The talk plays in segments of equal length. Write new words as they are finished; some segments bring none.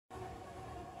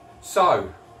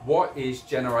So, what is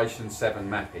Generation 7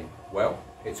 mapping? Well,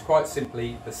 it's quite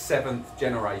simply the 7th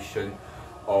generation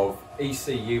of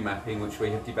ECU mapping which we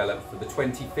have developed for the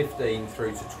 2015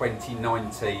 through to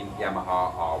 2019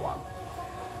 Yamaha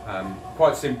R1.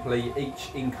 Quite simply,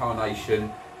 each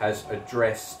incarnation has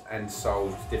addressed and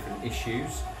solved different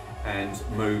issues and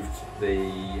moved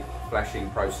the flashing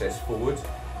process forward,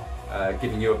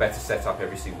 giving you a better setup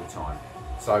every single time.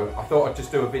 So I thought I'd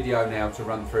just do a video now to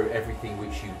run through everything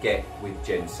which you get with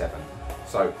Gen 7.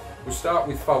 So we'll start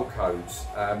with fault codes.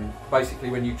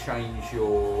 Basically, when you change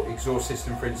your exhaust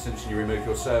system, for instance, and you remove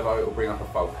your servo, it will bring up a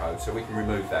fault code, so we can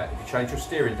remove that. If you change your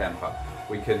steering damper,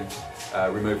 we can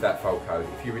remove that fault code.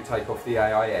 If you take off the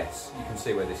AIS, you can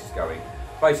see where this is going.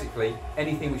 Basically,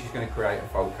 anything which is going to create a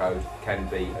fault code can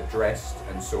be addressed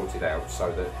and sorted out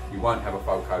so that you won't have a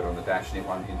fault code on the dash and it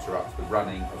won't interrupt the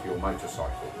running of your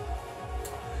motorcycle.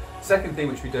 Second thing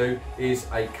which we do is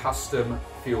a custom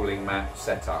fueling map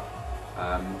setup.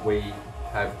 We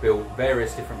have built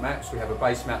various different maps. We have a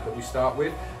base map that we start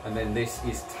with, and then this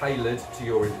is tailored to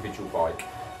your individual bike.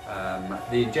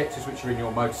 The injectors which are in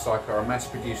your motorcycle are a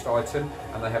mass-produced item,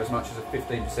 and they have as much as a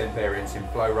 15% variance in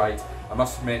flow rate. I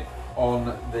must admit, on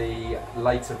the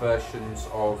later versions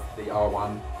of the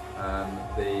R1,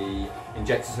 the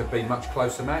injectors have been much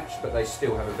closer matched, but they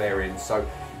still have a variance. So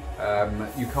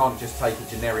you can't just take a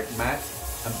generic mat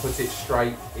and put it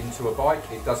straight into a bike.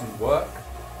 It doesn't work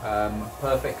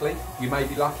perfectly. You may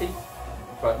be lucky,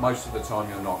 but most of the time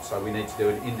you're not. So we need to do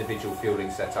an individual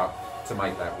fueling setup to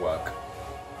make that work.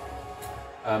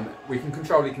 We can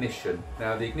control ignition.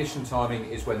 Now, the ignition timing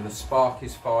is when the spark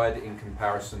is fired in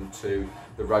comparison to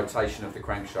the rotation of the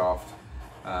crankshaft.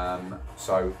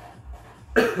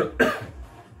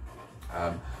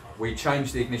 We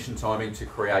change the ignition timing to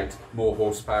create more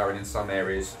horsepower and in some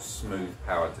areas smooth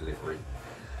power delivery.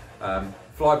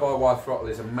 Fly-by-wire throttle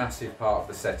is a massive part of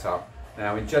the setup.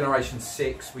 Now, in Generation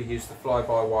 6 we use the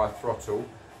fly-by-wire throttle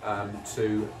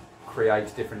to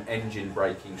create different engine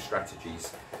braking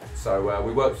strategies. So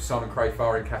we worked with Simon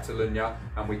Crafar in Catalonia,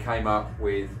 and we came up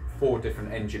with 4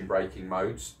 different engine braking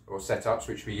modes or setups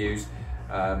which we use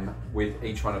with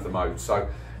each one of the modes. So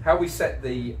how we set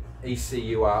the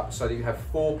ECU up so that you have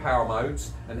 4 power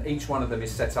modes, and each one of them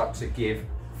is set up to give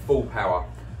full power.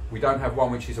 We don't have one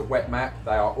which is a wet map,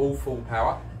 they are all full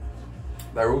power.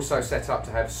 They're also set up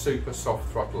to have super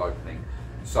soft throttle opening.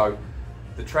 So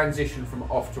the transition from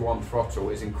off to on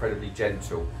throttle is incredibly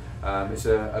gentle. It's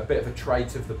a bit of a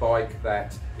trait of the bike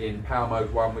that in power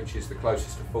mode 1, which is the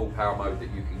closest to full power mode that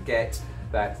you can get,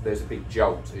 that there's a big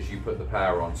jolt as you put the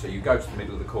power on. So you go to the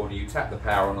middle of the corner, you tap the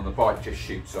power on, and the bike just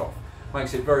shoots off.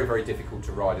 Makes it very, very difficult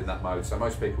to ride in that mode. So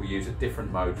most people use a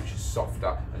different mode which is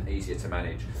softer and easier to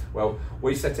manage. Well,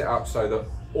 we set it up so that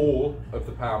all of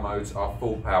the power modes are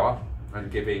full power and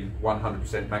giving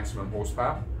 100% maximum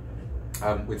horsepower.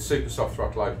 With super soft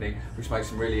throttle opening, which makes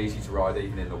them really easy to ride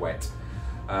even in the wet.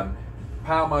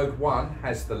 Power mode 1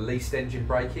 has the least engine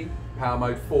braking, power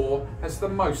mode 4 has the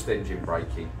most engine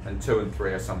braking, and 2 and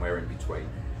 3 are somewhere in between.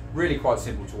 Really quite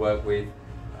simple to work with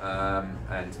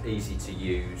and easy to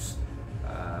use,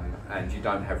 and you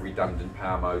don't have redundant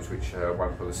power modes which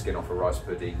won't pull the skin off a rice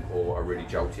pudding or are really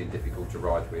jolty and difficult to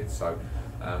ride with. So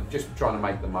just trying to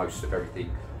make the most of everything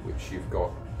which you've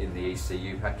got in the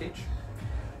ECU package.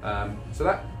 So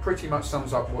that pretty much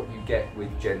sums up what you get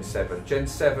with Gen 7. Gen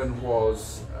 7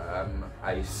 was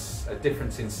a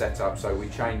difference in setup, so we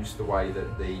changed the way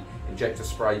that the injector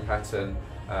spray pattern,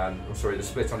 the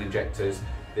split on injectors,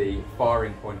 the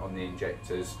firing point on the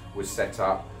injectors was set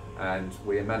up, and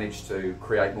we managed to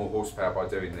create more horsepower by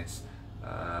doing this.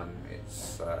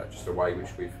 It's just a way which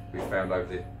we've found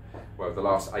over the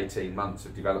last 18 months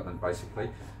of development, basically.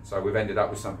 So we've ended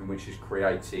up with something which is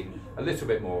creating a little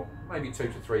bit more, maybe 2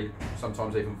 to 3,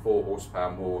 sometimes even 4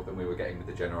 horsepower more than we were getting with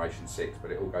the Generation 6, but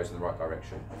it all goes in the right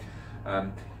direction.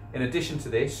 In addition to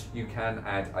this, you can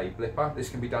add a blipper. This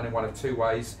can be done in one of 2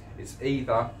 ways. It's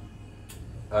either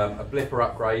a blipper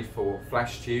upgrade for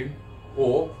flash tune,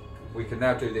 or we can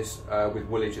now do this with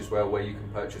Woolwich as well, where you can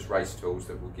purchase race tools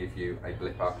that will give you a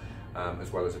blipper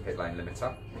as well as a pit lane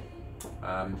limiter.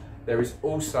 There is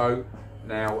also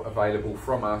now available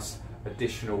from us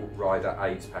additional rider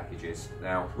aids packages.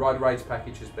 Now, rider aids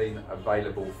package has been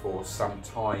available for some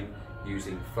time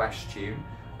using flash tune.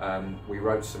 We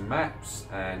wrote some maps,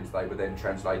 and they were then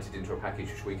translated into a package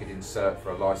which we could insert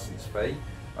for a license fee.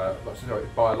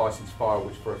 Buy a license file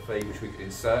which for a fee which we could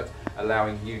insert,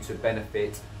 allowing you to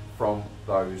benefit from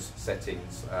those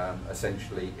settings.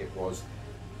 Essentially, it was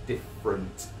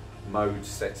different mode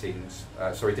settings,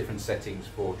 different settings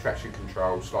for traction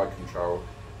control, slide control,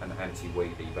 and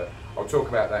anti-wheelie, but I'll talk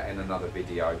about that in another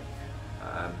video.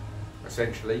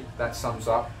 Essentially, that sums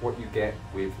up what you get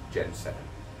with Gen 7.